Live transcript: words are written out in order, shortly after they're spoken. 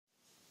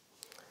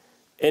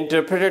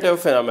Interpretative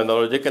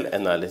Phenomenological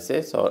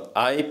Analysis, or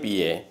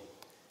IPA,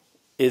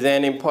 is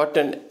an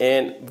important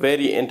and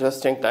very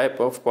interesting type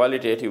of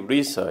qualitative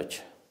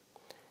research.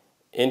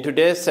 In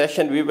today's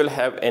session, we will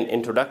have an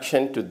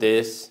introduction to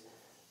this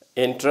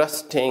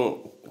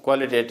interesting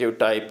qualitative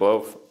type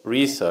of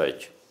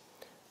research.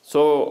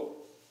 So,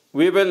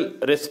 we will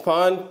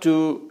respond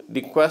to the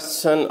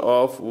question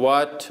of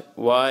what,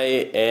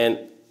 why,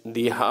 and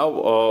the how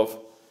of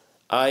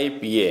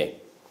IPA.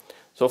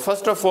 So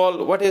first of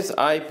all, what is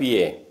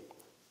IPA?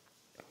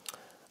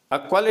 A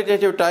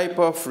qualitative type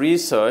of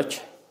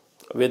research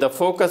with a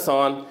focus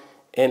on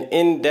an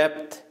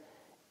in-depth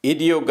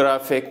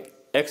idiographic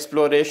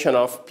exploration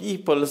of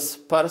people's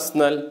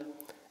personal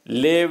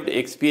lived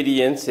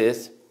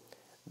experiences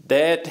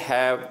that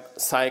have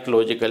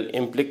psychological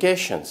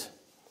implications.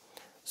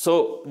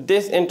 So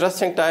this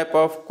interesting type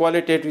of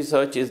qualitative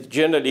research is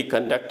generally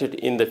conducted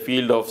in the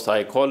field of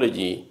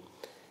psychology,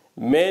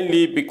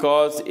 mainly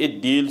because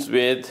it deals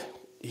with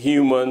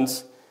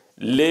humans'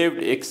 lived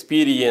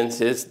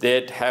experiences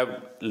that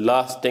have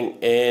lasting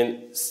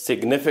and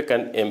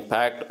significant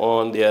impact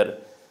on their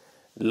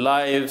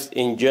lives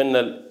in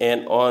general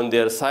and on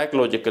their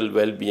psychological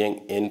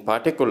well-being in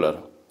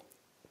particular.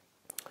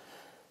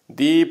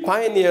 The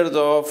pioneers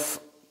of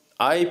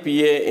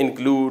IPA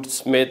include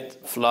Smith,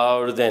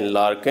 Flowers, and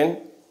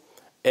Larkin,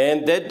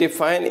 and that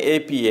define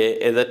IPA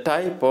as a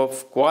type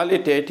of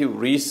qualitative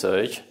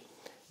research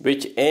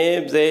which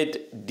aims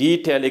at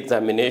detailed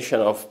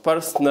examination of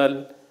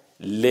personal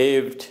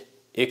lived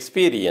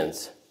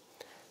experience.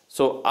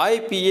 So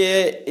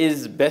IPA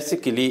is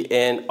basically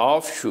an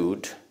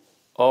offshoot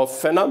of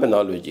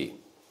phenomenology.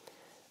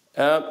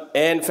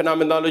 And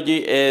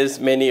phenomenology, as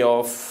many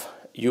of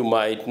you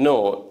might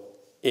know,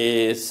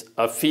 is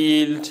a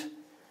field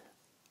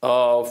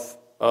of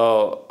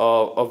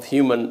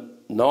human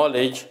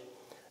knowledge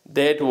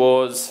that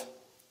was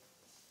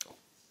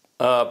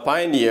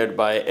pioneered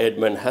by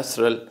Edmund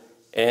Husserl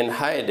and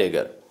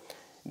Heidegger.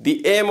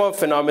 The aim of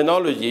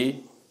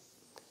phenomenology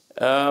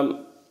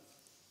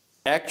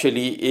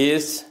actually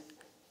is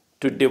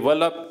to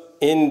develop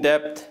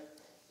in-depth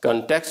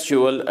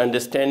contextual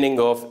understanding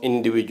of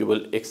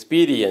individual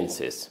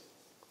experiences.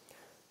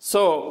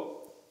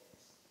 So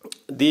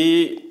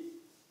the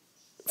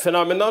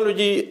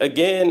phenomenology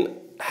again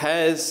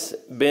has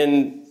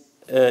been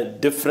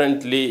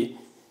differently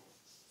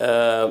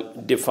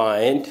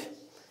defined.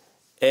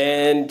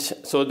 And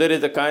so there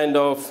is a kind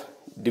of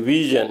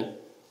division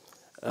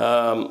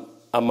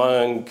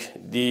among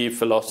the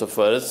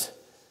philosophers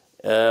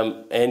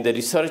and the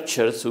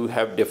researchers who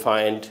have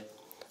defined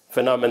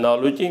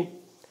phenomenology.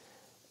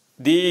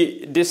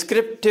 The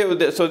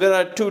descriptive, so there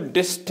are two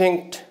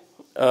distinct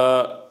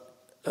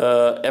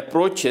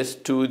approaches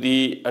to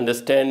the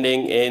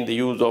understanding and the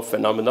use of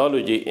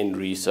phenomenology in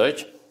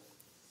research.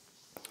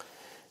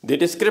 The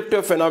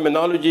descriptive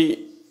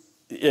phenomenology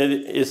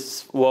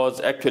was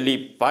actually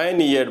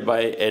pioneered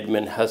by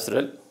Edmund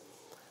Husserl,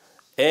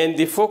 and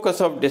the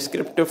focus of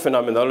descriptive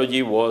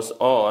phenomenology was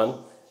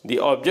on the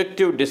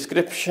objective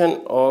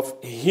description of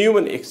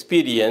human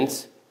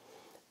experience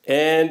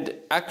and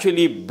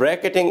actually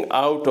bracketing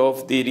out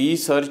of the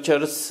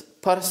researcher's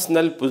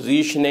personal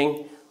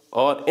positioning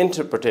or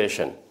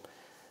interpretation.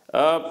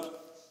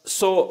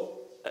 So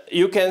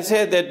you can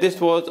say that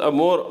this was a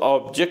more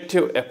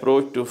objective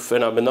approach to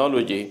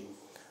phenomenology,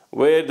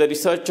 where the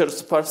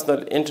researcher's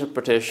personal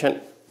interpretation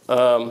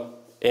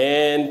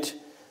and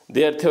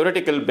their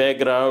theoretical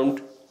background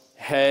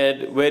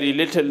had very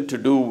little to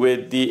do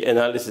with the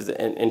analysis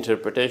and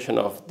interpretation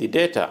of the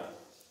data.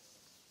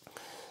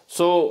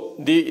 So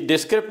the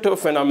descriptive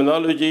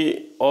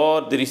phenomenology,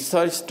 or the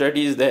research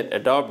studies that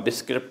adopt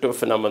descriptive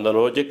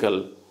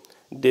phenomenological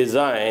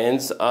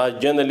designs, are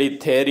generally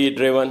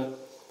theory-driven,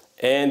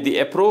 and the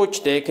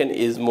approach taken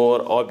is more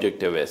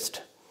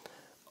objectivist.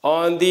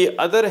 On the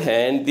other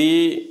hand,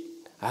 the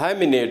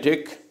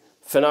hermeneutic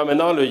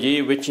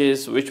phenomenology, which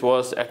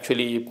was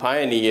actually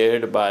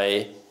pioneered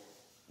by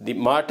the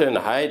Martin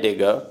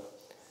Heidegger,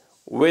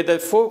 with a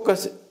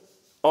focus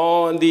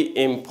on the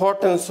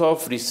importance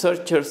of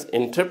researchers'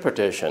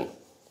 interpretation.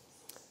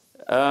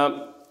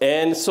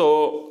 And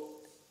so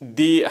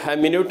the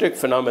hermeneutic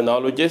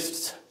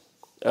phenomenologists,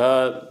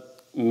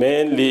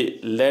 mainly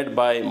led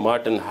by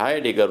Martin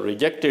Heidegger,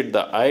 rejected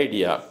the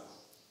idea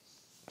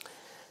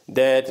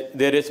that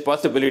there is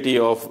possibility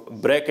of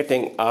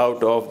bracketing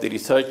out of the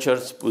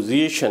researcher's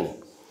position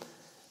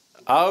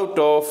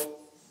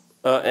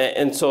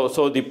and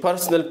so the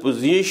personal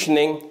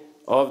positioning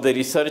of the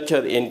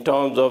researcher in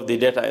terms of the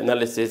data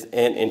analysis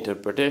and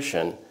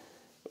interpretation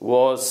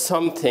was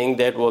something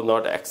that was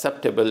not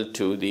acceptable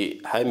to the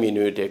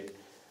hermeneutic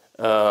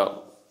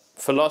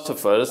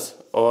philosophers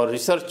or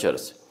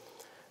researchers.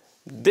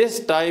 This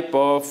type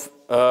of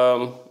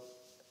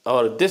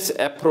or this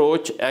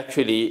approach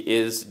actually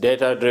is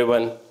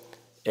data-driven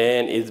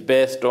and is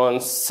based on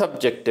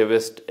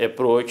subjectivist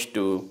approach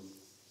to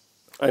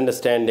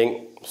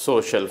understanding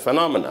social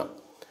phenomena.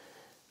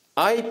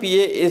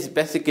 IPA is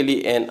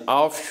basically an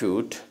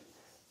offshoot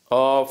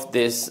of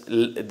this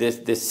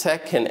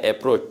second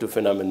approach to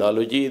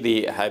phenomenology,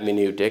 the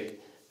hermeneutic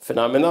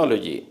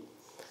phenomenology.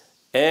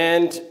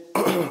 And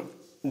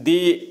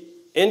the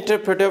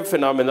interpretive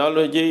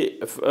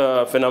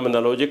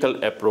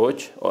phenomenological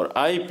approach, or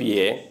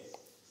IPA,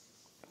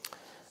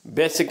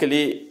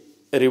 basically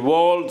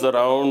revolves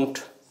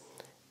around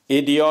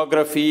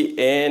ideography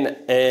and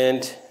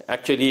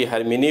actually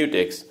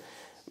hermeneutics,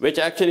 which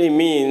actually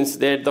means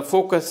that the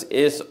focus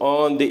is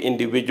on the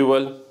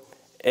individual,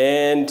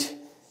 and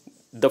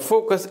the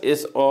focus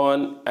is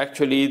on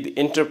actually the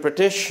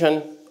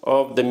interpretation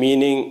of the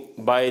meaning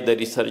by the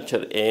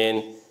researcher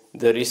and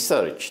the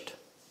researched.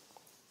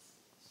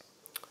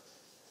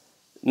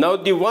 Now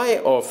the why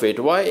of it,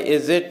 why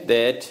is it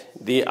that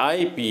the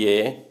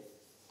IPA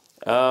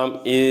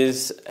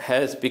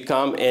has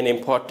become an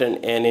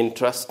important and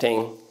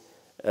interesting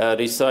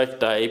research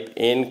type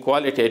in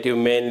qualitative,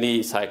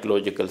 mainly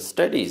psychological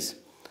studies?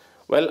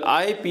 Well,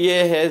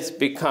 IPA has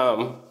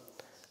become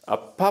a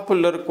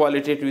popular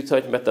qualitative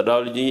research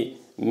methodology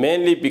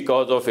mainly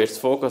because of its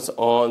focus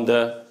on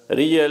the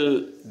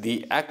real,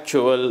 the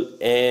actual,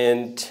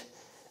 and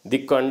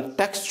the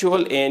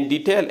contextual and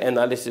detailed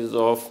analysis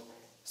of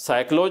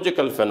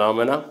psychological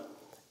phenomena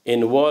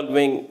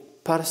involving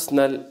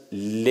personal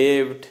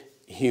lived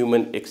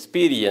human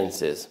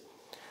experiences.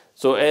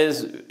 So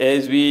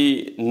as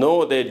we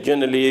know that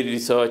generally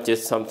research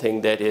is something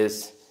that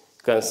is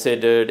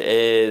considered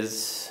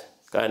as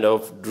kind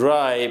of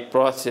dry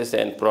process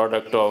and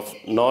product of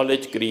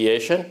knowledge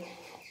creation.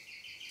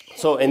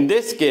 So in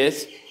this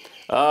case,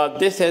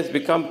 this has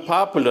become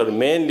popular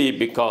mainly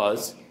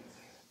because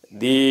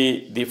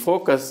the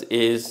focus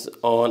is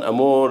on a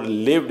more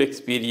lived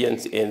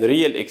experience and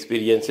real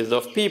experiences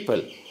of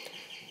people.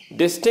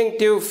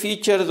 Distinctive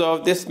features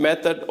of this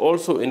method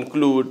also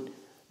include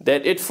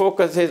that it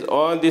focuses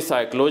on the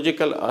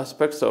psychological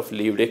aspects of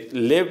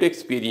lived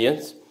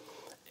experience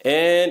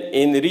and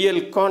in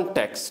real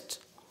context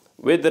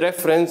with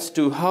reference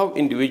to how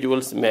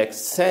individuals make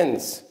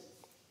sense.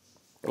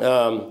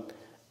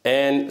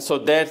 And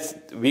so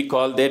we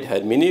call that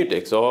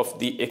hermeneutics of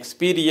the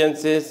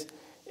experiences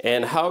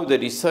and how the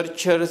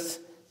researchers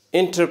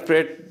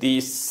interpret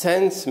the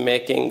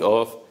sense-making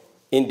of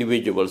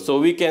individuals. So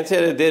we can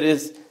say that there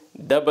is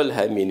double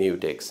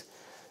hermeneutics.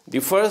 The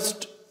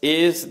first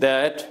is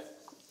that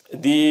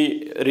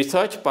the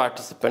research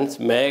participants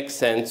make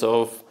sense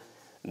of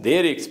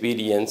their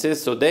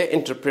experiences, so they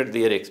interpret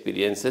their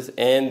experiences,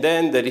 and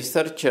then the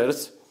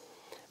researchers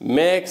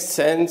make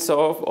sense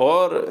of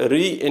or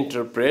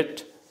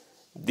reinterpret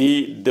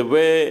the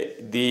way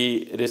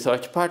the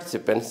research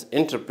participants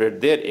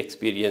interpret their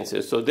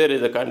experiences. So there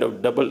is a kind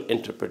of double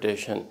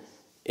interpretation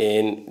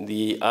in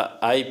the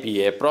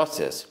IPA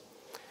process.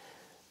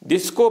 The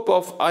scope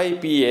of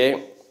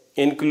IPA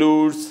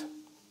includes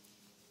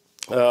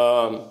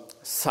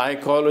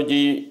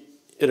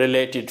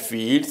psychology-related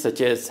fields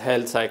such as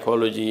health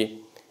psychology,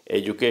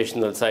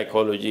 educational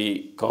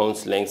psychology,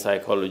 counseling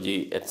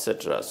psychology,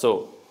 etc.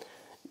 So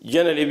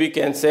generally we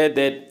can say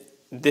that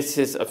this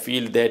is a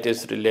field that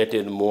is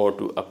related more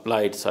to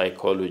applied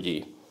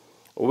psychology,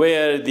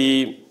 where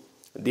the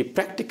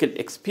practical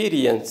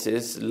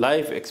experiences,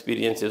 life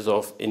experiences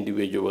of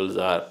individuals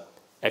are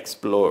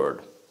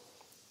explored.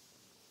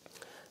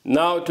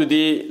 Now to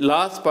the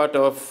last part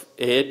of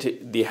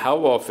it, the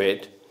how of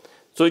it.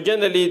 So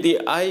generally the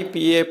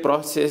IPA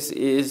process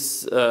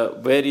is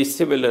very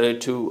similar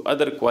to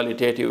other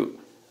qualitative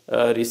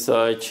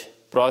research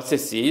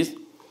processes.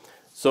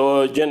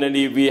 So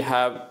generally we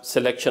have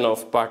selection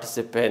of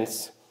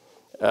participants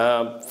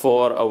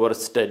for our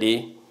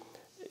study.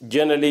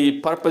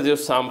 Generally purposive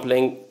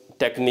sampling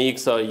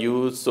techniques are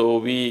used, so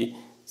we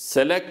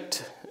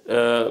select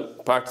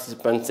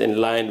participants in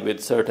line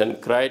with certain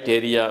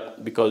criteria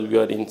because we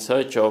are in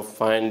search of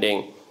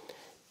finding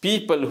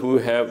people who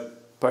have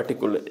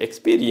particular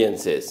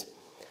experiences.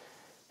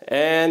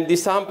 And the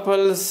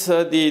samples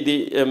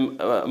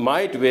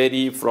might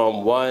vary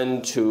from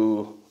 1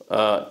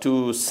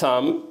 to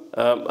some,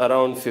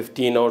 around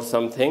 15 or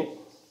something,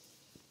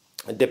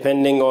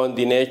 depending on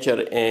the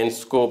nature and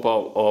scope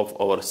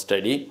of our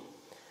study.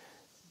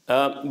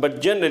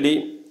 But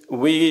generally,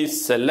 we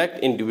select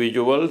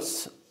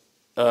individuals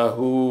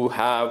who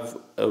have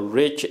a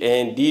rich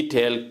and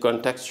detailed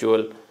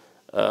contextual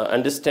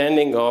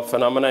understanding of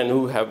phenomena and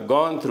who have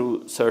gone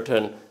through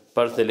certain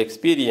personal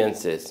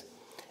experiences.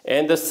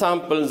 And the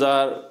samples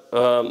are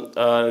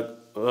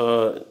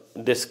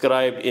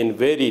described in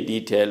very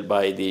detail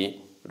by the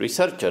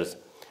researchers.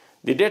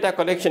 The data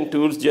collection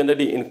tools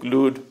generally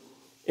include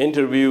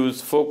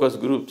interviews, focus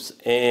groups,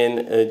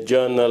 and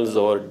journals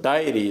or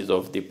diaries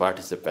of the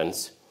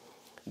participants.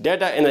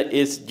 Data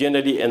is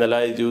generally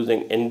analyzed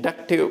using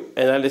inductive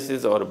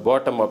analysis or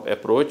bottom-up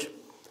approach,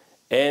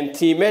 and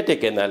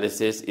thematic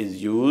analysis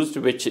is used,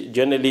 which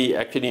generally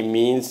actually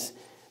means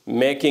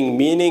making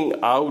meaning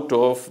out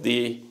of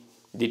the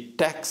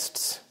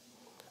texts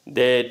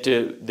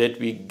that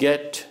we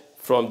get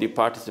from the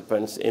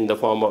participants in the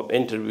form of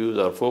interviews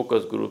or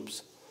focus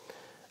groups.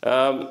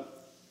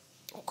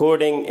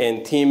 Coding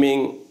and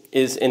theming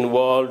is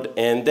involved,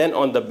 and then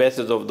on the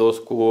basis of those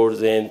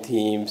codes and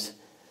themes,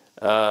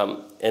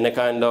 in a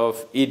kind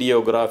of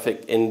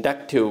ideographic,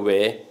 inductive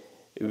way,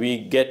 we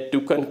get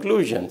to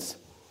conclusions.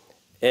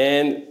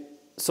 And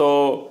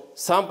so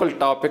sample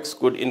topics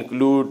could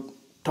include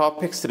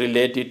topics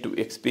related to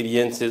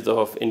experiences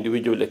of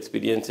individual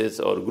experiences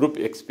or group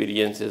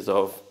experiences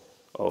of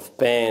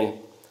pain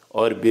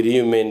or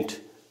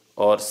bereavement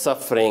or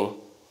suffering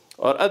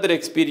or other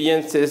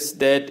experiences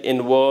that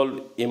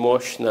involve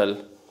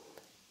emotional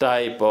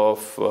type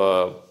of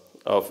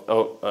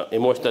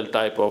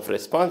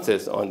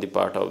responses on the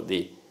part of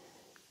the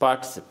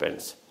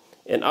participants.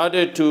 In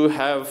order to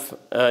have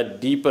a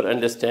deeper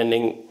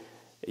understanding,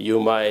 you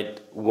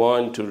might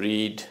want to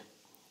read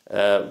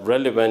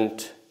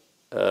relevant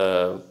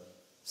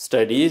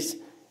studies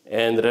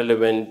and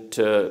relevant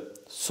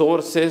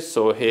sources.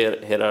 So here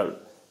are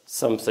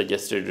some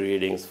suggested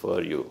readings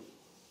for you.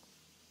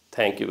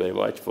 Thank you very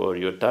much for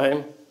your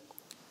time.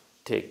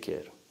 Take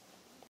care.